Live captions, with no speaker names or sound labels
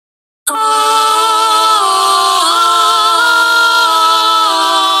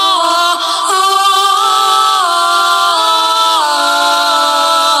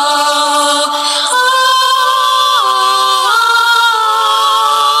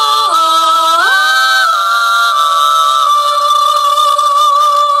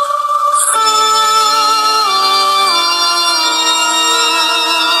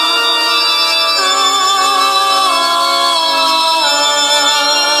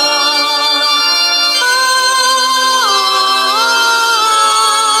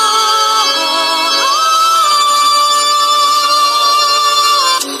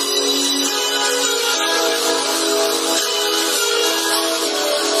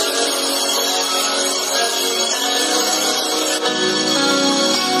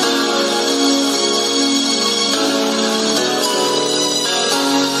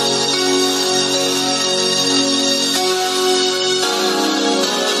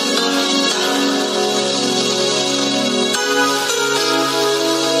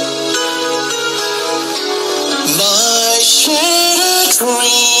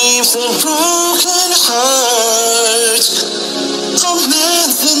broken heart. A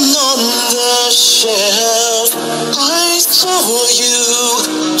messing on the shelf. I saw you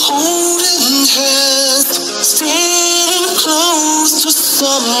holding hands, standing close to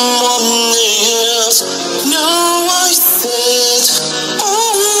someone else. Now I sit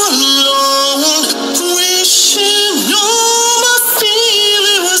all alone, wishing all my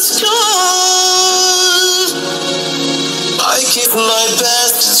feeling was gone. I give my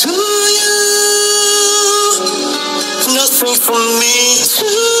best to you, nothing for me to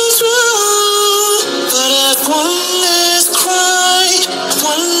do, but as one last cry,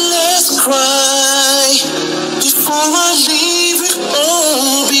 before I leave it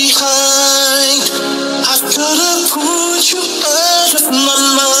all behind. I've gotta put you out of my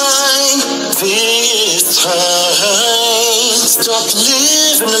mind this time. Stop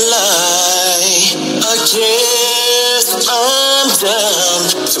living a lie. I guess I'm down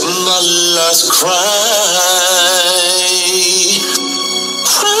to my last cry.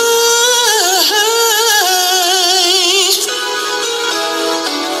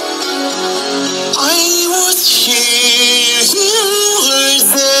 I was here, you were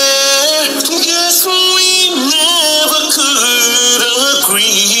there. Guess we never could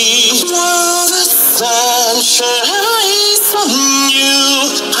agree. While the sun shines on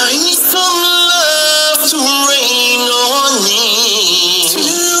you, I need some love to rain on me.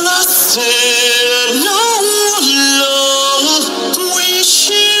 Till I sit all alone,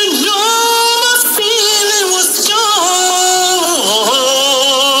 wishing all my feeling was gone.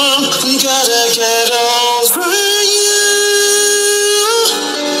 Gotta get over you,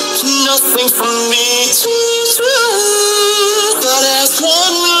 nothing for me to do, but as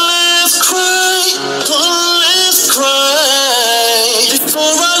one last cry, before I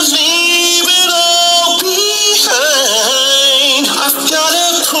leave it all behind. I've gotta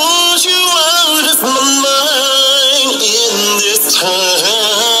pull you out of my mind in this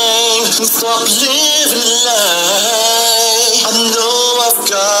time. Stop living a lie. I know I've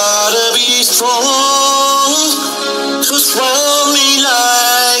gotta be strong, 'cause round me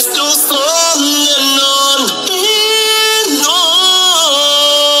life goes on and on and on and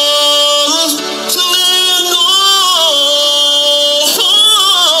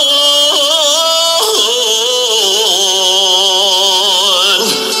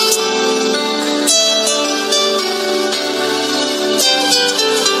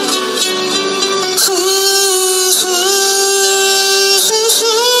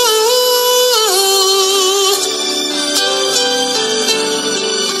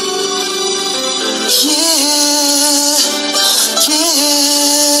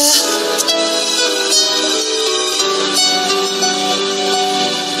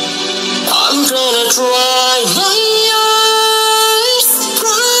I'm gonna dry my eyes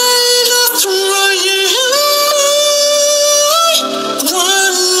right after you.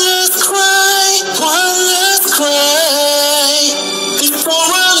 One last cry,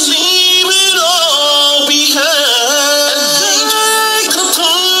 before I leave it all behind. I can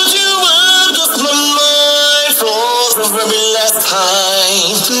pull you out of my mind for the very last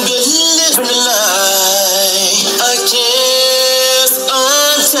time. But